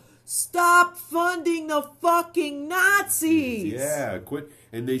wonderful. Stop funding the fucking Nazis. Yeah, quit.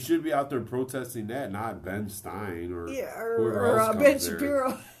 And they should be out there protesting that, not Ben Stein or Ben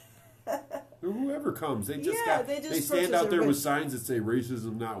Shapiro. Or whoever comes. They stand out there with signs that say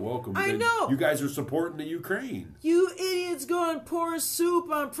racism not welcome. I know. You guys are supporting the Ukraine. You idiots go and pour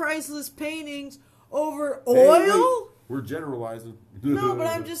soup on priceless paintings over oil? We're generalizing. No, but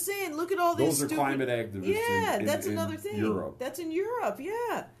I'm just saying, look at all these Those are climate activists. Yeah, that's another thing. Europe. That's in Europe,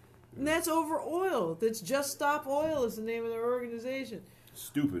 yeah. And that's over oil. That's Just Stop Oil is the name of their organization.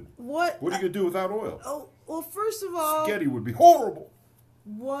 Stupid. What are you going to do without oil? Oh, well, first of all... Spaghetti would be horrible.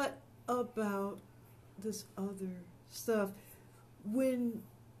 What about this other stuff? When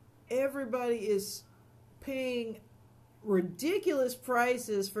everybody is paying ridiculous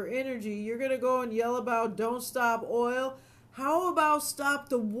prices for energy, you're going to go and yell about don't stop oil? How about stop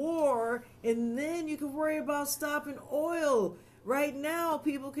the war, and then you can worry about stopping oil? Right now,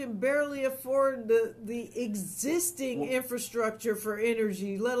 people can barely afford the existing infrastructure for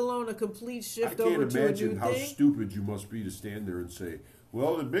energy, let alone a complete shift over to a new thing. I can't imagine how stupid you must be to stand there and say,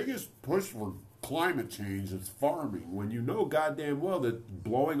 well, the biggest push for climate change is farming, when you know goddamn well that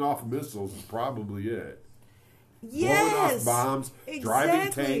blowing off missiles is probably it. Yes, blowing off bombs,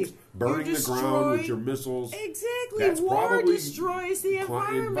 driving tanks, burning the ground with your missiles. Exactly. War destroys the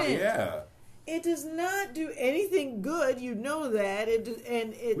environment. Yeah. It does not do anything good. You know that.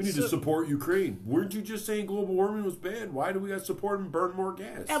 We need to support Ukraine. Weren't you just saying global warming was bad? Why do we got to support them and burn more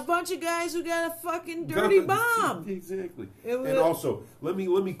gas? A bunch of guys who got a fucking dirty bomb. Exactly. And also, let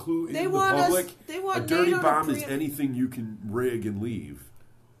me clue in the public. A dirty bomb is anything you can rig and leave.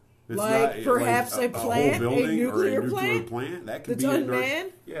 It's like perhaps a plant, whole building a nuclear plant. That could be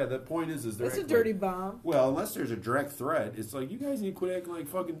unmanned. Yeah, the point is that's a dirty bomb. Well, unless there's a direct threat, it's like you guys need to quit acting like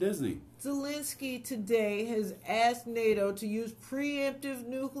fucking Disney. Zelensky today has asked NATO to use preemptive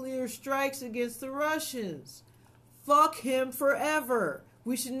nuclear strikes against the Russians. Fuck him forever.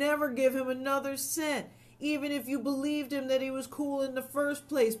 We should never give him another cent, even if you believed him that he was cool in the first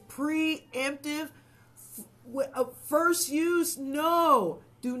place. Preemptive, first use, no.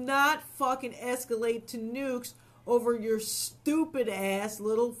 Do not fucking escalate to nukes over your stupid ass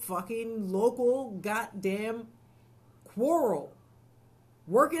little fucking local goddamn quarrel.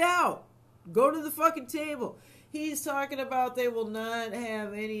 Work it out. Go to the fucking table. He's talking about they will not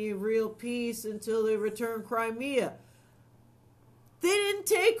have any real peace until they return Crimea. They didn't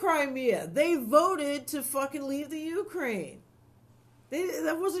take Crimea. They voted to fucking leave the Ukraine.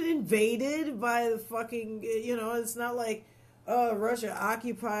 That wasn't invaded by the fucking, it's not like, Russia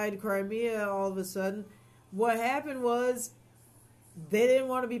occupied Crimea all of a sudden. What happened was they didn't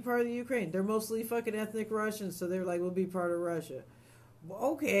want to be part of the Ukraine. They're mostly fucking ethnic Russians, so they're like, we'll be part of Russia.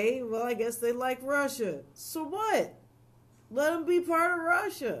 Okay, well, I guess they like Russia. So what? Let them be part of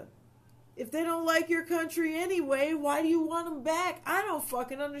Russia. If they don't like your country anyway, why do you want them back? I don't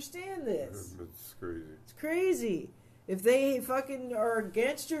fucking understand this. It's crazy. It's crazy. If they fucking are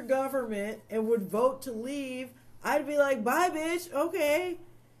against your government and would vote to leave, I'd be like, bye, bitch. Okay.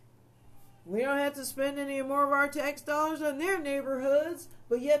 We don't have to spend any more of our tax dollars on their neighborhoods,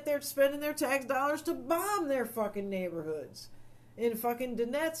 but yet they're spending their tax dollars to bomb their fucking neighborhoods. In fucking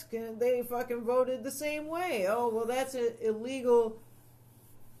Donetsk, they fucking voted the same way. Oh, well, that's illegal.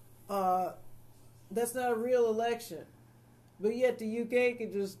 That's not a real election. But yet the UK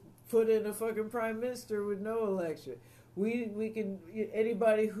could just put in a fucking prime minister with no election. we can,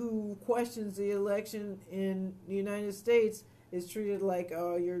 anybody who questions the election in the United States is treated like,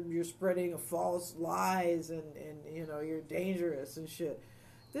 oh, you're spreading false lies and you're dangerous and shit.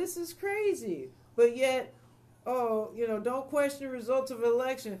 This is crazy. But yet, don't question the results of an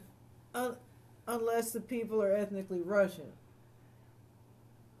election unless the people are ethnically Russian.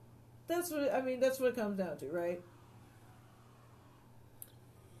 That's what it comes down to, right?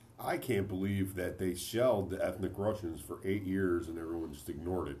 I can't believe that they shelled the ethnic Russians for 8 years and everyone just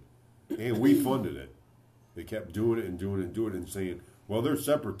ignored it. And we funded it. They kept doing it and doing it and doing it and saying, well, they're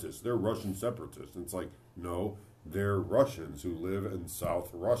separatists. They're Russian separatists. And it's like, no, they're Russians who live in South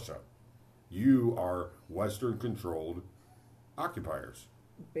Russia. You are Western-controlled occupiers.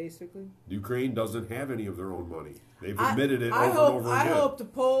 Basically. Ukraine doesn't have any of their own money. They've admitted it over and over again. I hope the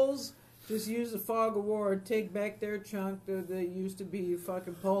Poles just use the fog of war and take back their chunk that they used to be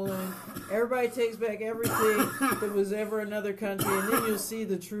fucking Poland. Everybody takes back everything that was ever another country, and then you'll see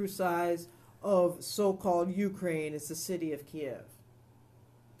the true size of so-called Ukraine. It's the city of Kiev.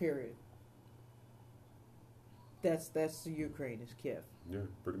 Period. That's the Ukraine, is Kiev. Yeah,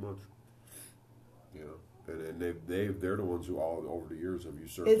 pretty much. And they're the ones who all over the years have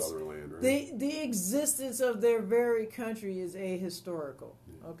usurped other land, right? The existence of their very country is ahistorical.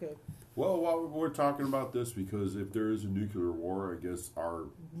 Yeah. Okay. Well, while we're talking about this, because if there is a nuclear war, I guess our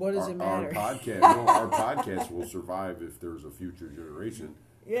podcast will survive if there's a future generation.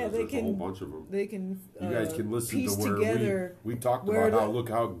 Yeah, they can. A whole bunch of them. They can. You guys can listen to where we talked about look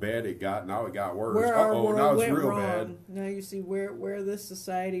how bad it got. Now it got worse. Where our world now it's went real wrong. bad. Now you see where this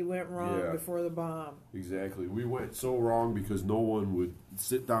society went wrong before the bomb. Exactly. We went so wrong because no one would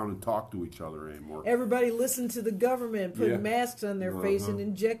sit down and talk to each other anymore. Everybody listened to the government, put masks on their face, and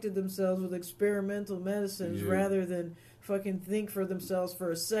injected themselves with experimental medicines rather than fucking think for themselves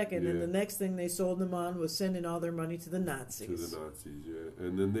for a second. And the next thing they sold them on was sending all their money to the Nazis.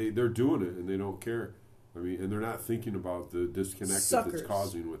 And then they're doing it and they don't care. I mean, and they're not thinking about the disconnect that it's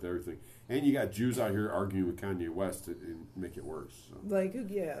causing with everything. And you got Jews out here arguing with Kanye West and make it worse. So. Like,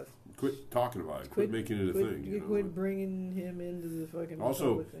 yeah. Quit talking about it. Quit making it a thing. Quit bringing him into the fucking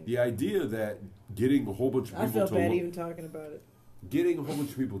Also, the idea that getting a whole bunch of people I felt bad even talking about it. Getting a whole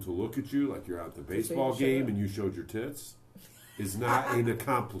bunch of people to look at you like you're at the baseball game and you showed your tits is not an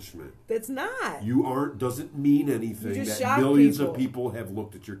accomplishment. That's not. You aren't. Doesn't mean anything that millions of people have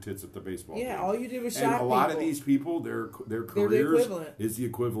looked at your tits at the baseball game. Yeah, all you did was shock people. And a lot of these people, their careers is the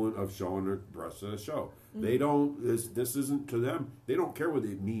equivalent of showing their breasts at a show. Mm-hmm. They don't. This isn't to them. They don't care what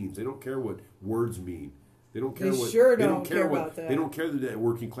it means. They don't care what words mean. They don't care they don't care about that. They don't care that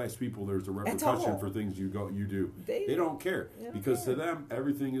working class people there's a repercussion for things you do. They don't care because to them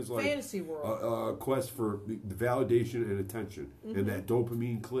everything is like fantasy world. A quest for the validation and attention and that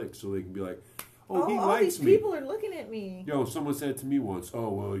dopamine click, so they can be like, he likes me. All these people are looking at me. Someone said to me once, "Oh,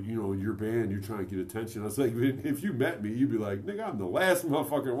 well, your band, you're trying to get attention." I was like, if you met me, you'd be like, "Nigga, I'm the last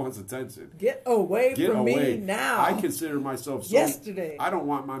motherfucker who wants attention. Get away from me now." I consider myself yesterday. I don't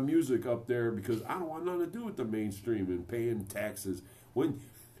want my music up there because I don't want nothing to do with the mainstream and paying taxes. Let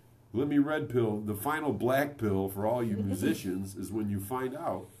me red pill, the final black pill for all you musicians is when you find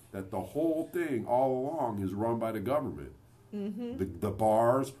out that the whole thing all along is run by the government. Mm-hmm. The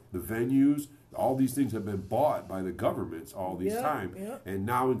bars, the venues, all these things have been bought by the governments all these time. Yep. And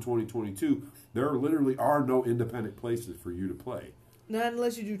now in 2022, there literally are no independent places for you to play. Not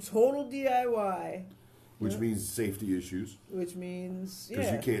unless you do total DIY. Which means safety issues. Which means,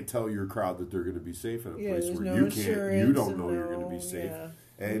 because you can't tell your crowd that they're going to be safe in a place where no you don't know you're going to be safe. Yeah.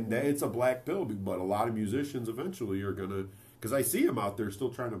 And it's a black pill, but a lot of musicians eventually are going to, because I see them out there still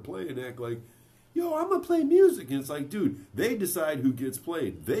trying to play and act like, I'm going to play music. And it's like, dude, they decide who gets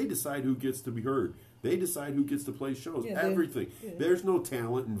played. They decide who gets to be heard. They decide who gets to play shows. Everything. There's no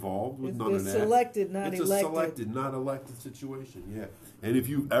talent involved with none of that. It's selected, not elected. It's a selected, not elected situation, And if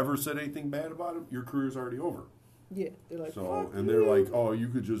you've ever said anything bad about them, your career's already over. Yeah. They're like, they're like, you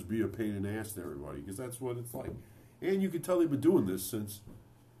could just be a pain in the ass to everybody, because that's what it's like. And you can tell they've been doing this since,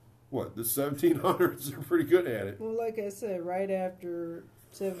 the 1700s? They're pretty good at it. Well, like I said, right after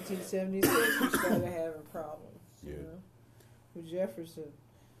 1776, we started having problems, with Jefferson.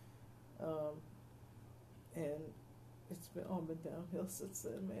 And it's been all been downhill since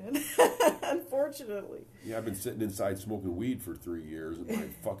then, man. Unfortunately. Yeah, I've been sitting inside smoking weed for 3 years, and my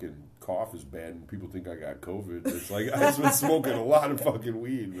fucking cough is bad, and people think I got COVID. It's like, I've been smoking a lot of fucking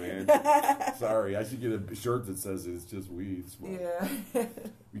weed, man. Sorry, I should get a shirt that says it's just weed smoke. Yeah.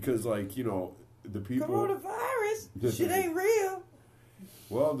 Because, the people... Coronavirus? Shit ain't real.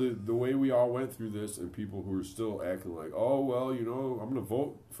 Well, the way we all went through this, and people who are still acting like, oh, well, you know, I'm going to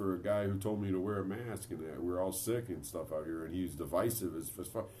vote for a guy who told me to wear a mask, and that we're all sick and stuff out here, and he's divisive as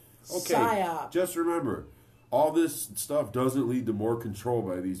fuck. Okay, Psyop. Just remember, all this stuff doesn't lead to more control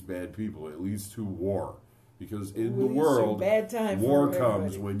by these bad people. It leads to war. Because in the world, war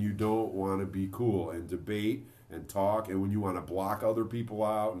comes when you don't want to be cool and debate and talk, and when you want to block other people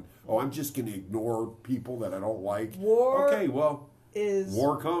out. And, oh, I'm just going to ignore people that I don't like. War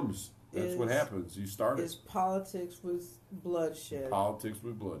comes. That's what happens. You start it. It's politics with bloodshed. Politics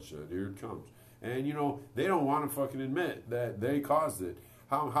with bloodshed. Here it comes. And, you know, they don't want to fucking admit that they caused it.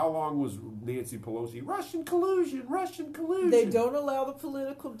 How long was Nancy Pelosi? Russian collusion. They don't allow the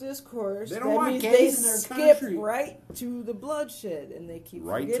political discourse. They don't want gays in their country. Skip right to the bloodshed, and they keep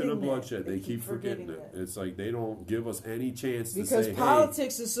right forgetting to the bloodshed. That. They keep forgetting it. It's like they don't give us any chance to say, because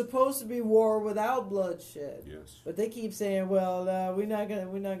politics is supposed to be war without bloodshed. Yes, but they keep saying, "Well, we're not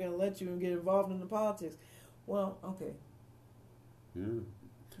gonna let you get involved in the politics." Well, okay. Yeah.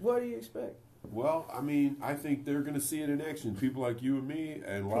 What do you expect? Well, I mean, I think they're going to see it in action. People like you and me,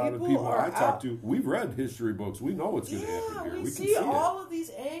 and a lot of people I talk to, we've read history books. We know what's going to happen here. We see all of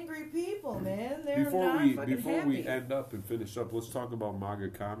these angry people, man. They're before we end up and finish up, let's talk about MAGA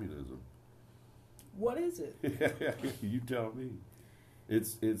communism. What is it? You tell me.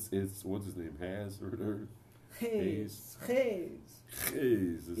 It's what's his name? Hayes. He's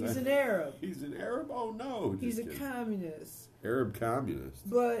an Arab. He's an Arab? Oh, no. He's a communist. Arab communist.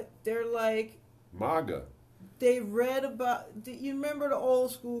 But they're like... MAGA. They read about... You remember the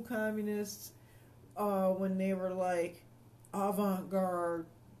old school communists when they were like avant-garde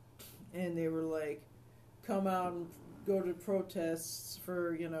and they were like come out and go to protests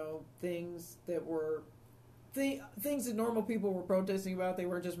for, you know, things that were... things that normal people were protesting about. They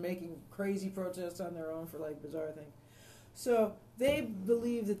weren't just making crazy protests on their own for like bizarre things. So they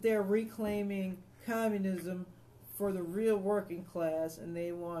believe that they're reclaiming communism for the real working class, and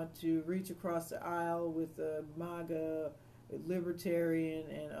they want to reach across the aisle with MAGA, libertarian,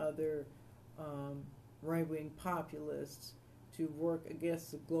 and other right-wing populists to work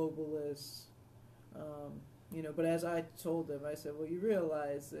against the globalists. You know, but as I told them, I said, well, you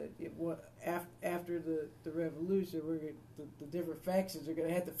realize that after the revolution, the different factions are going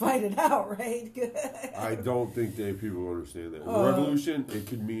to have to fight it out, right? I don't think people understand that. Revolution, it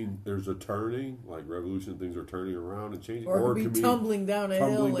could mean there's a turning, like revolution, things are turning around and changing. Or it could be tumbling down a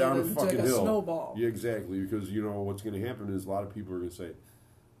hill and fucking a snowball. Yeah, exactly, because, you know, what's going to happen is a lot of people are going to say,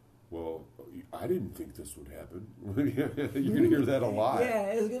 well, I didn't think this would happen. You're going to hear that a lot. Yeah,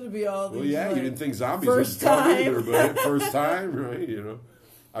 it's going to be all these. Well, yeah, like, you didn't think zombies would come either, but first time, right? You know,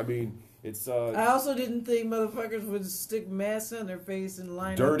 I mean, it's. I also didn't think motherfuckers would stick masks on their face and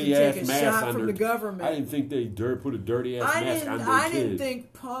line dirty up to take ass a shot from the government. I didn't think they put a dirty ass mask on their kid. I didn't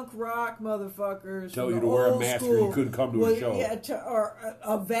think punk rock motherfuckers tell you to wear a mask or you couldn't come to a show. Yeah, or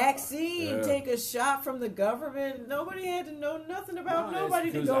a vaccine, take a shot from the government. Nobody had to know nothing about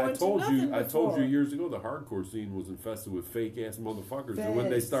nobody to go into nothing. I told you years ago the hardcore scene was infested with fake ass motherfuckers, and when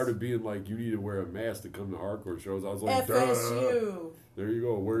they started being like, you need to wear a mask to come to hardcore shows, I was like, FSU. There you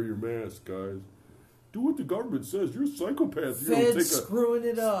go. Wear your mask, guys. Do what the government says. You're a psychopath. Feds screwing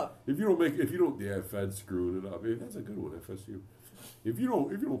it up. Feds screwing it up. That's a good one, FSU. If you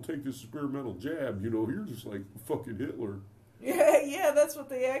don't take this experimental jab, you know, you're just like fucking Hitler. Yeah, that's what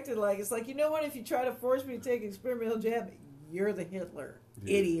they acted like. It's like, you know what? If you try to force me to take an experimental jab, you're the Hitler,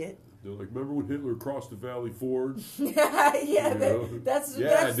 idiot. They're like, remember when Hitler crossed the Valley Forge? That's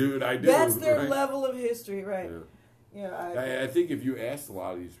dude, I do. That's their level of history, right? I think if you asked a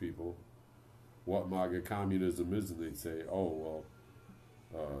lot of these people what MAGA communism is, and they'd say, "Oh,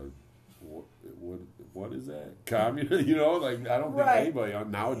 well, what is that? Communism?" You know, like I don't think anybody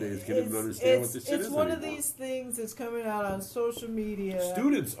nowadays can even understand what this shit is. It's one of these things that's coming out on social media.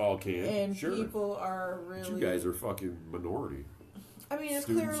 Students all can, and people are really. But you guys are fucking minority. I mean, it's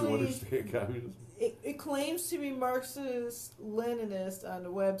students clearly who understand communism. It claims to be Marxist-Leninist on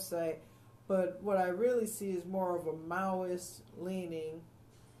the website. But what I really see is more of a Maoist leaning.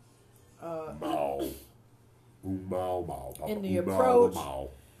 Mao. In the approach.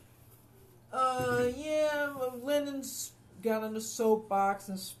 Lenin's got on the soapbox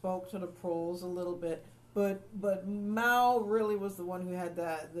and spoke to the proles a little bit. But Mao really was the one who had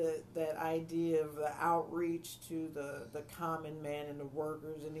that idea of the outreach to the common man and the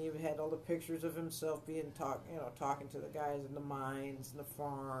workers, and he even had all the pictures of himself talking to the guys in the mines and the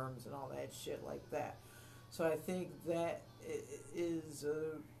farms and all that shit like that. So I think that is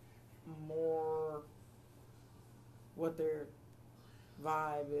more what their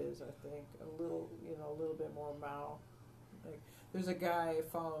vibe is. I think a little bit more Mao. There's a guy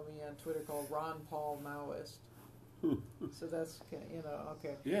following me on Twitter called Ron Paul Maoist. So that's,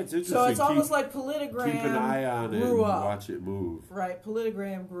 okay. Yeah, it's interesting. So it's almost like Politigram keep an eye on it and watch it move. Right,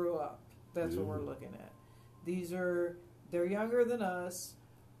 Politigram grew up. That's what we're looking at. They're younger than us,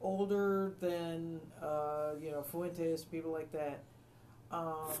 older than, Fuentes, people like that.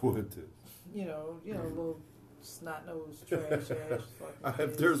 Fuentes. Little snot-nosed trash ass.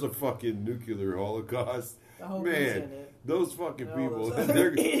 If there's a fucking nuclear holocaust, man, those fucking people, they're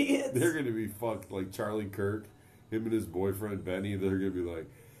going to be fucked like Charlie Kirk, him and his boyfriend Benny. They're going to be like,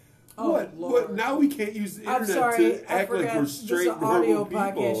 what? Now we can't use the internet to act like we're straight normal people.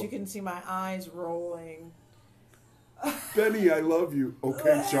 Podcast. You can see my eyes rolling. Benny, I love you.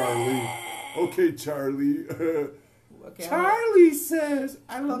 Okay, Charlie. Okay, Charlie. Charlie says,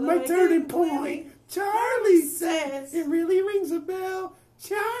 I love my turning point. Charlie says, it really rings a bell.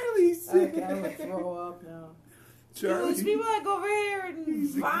 Charlie says. Okay, I'm going to throw up now. Charlie. These people that go over here and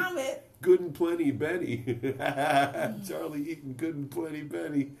vomit. Good and plenty Benny. Charlie eating good and plenty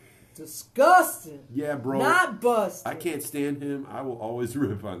Benny. Disgusting. Yeah, bro. Not busted. I can't stand him. I will always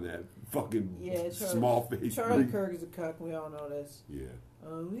rip on that fucking small face. Charlie Kirk is a cuck. We all know this. Yeah.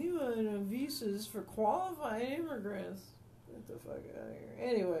 We want visas for qualified immigrants. Get the fuck out of here.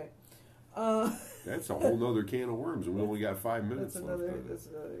 Anyway. That's a whole nother can of worms, and we only got 5 minutes that's left. That's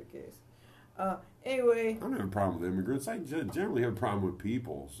another case. Anyway. I don't have a problem with immigrants. I generally have a problem with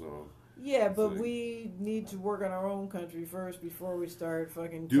people, so. Yeah, but we need to work on our own country first before we start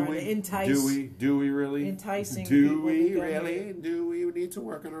fucking trying to entice. Do we really? Enticing do people. We really? Do we need to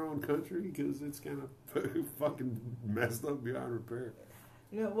work on our own country? Because it's kind of fucking messed up beyond repair.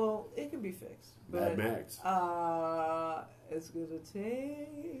 Well, it can be fixed. Mad Max. It's gonna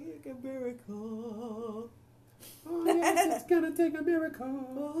take a miracle. Oh, yes, it's gonna take a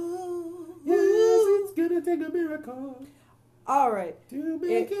miracle. Yes, it's gonna take a miracle. All right. To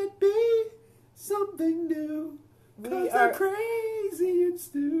make it be something new. Because they're crazy and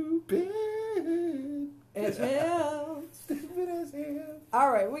stupid. As hell. Stupid as hell.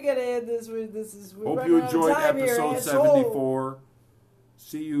 All right, we gotta end this. We're Hope you enjoyed episode 74.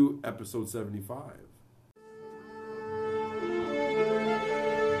 See you episode 75.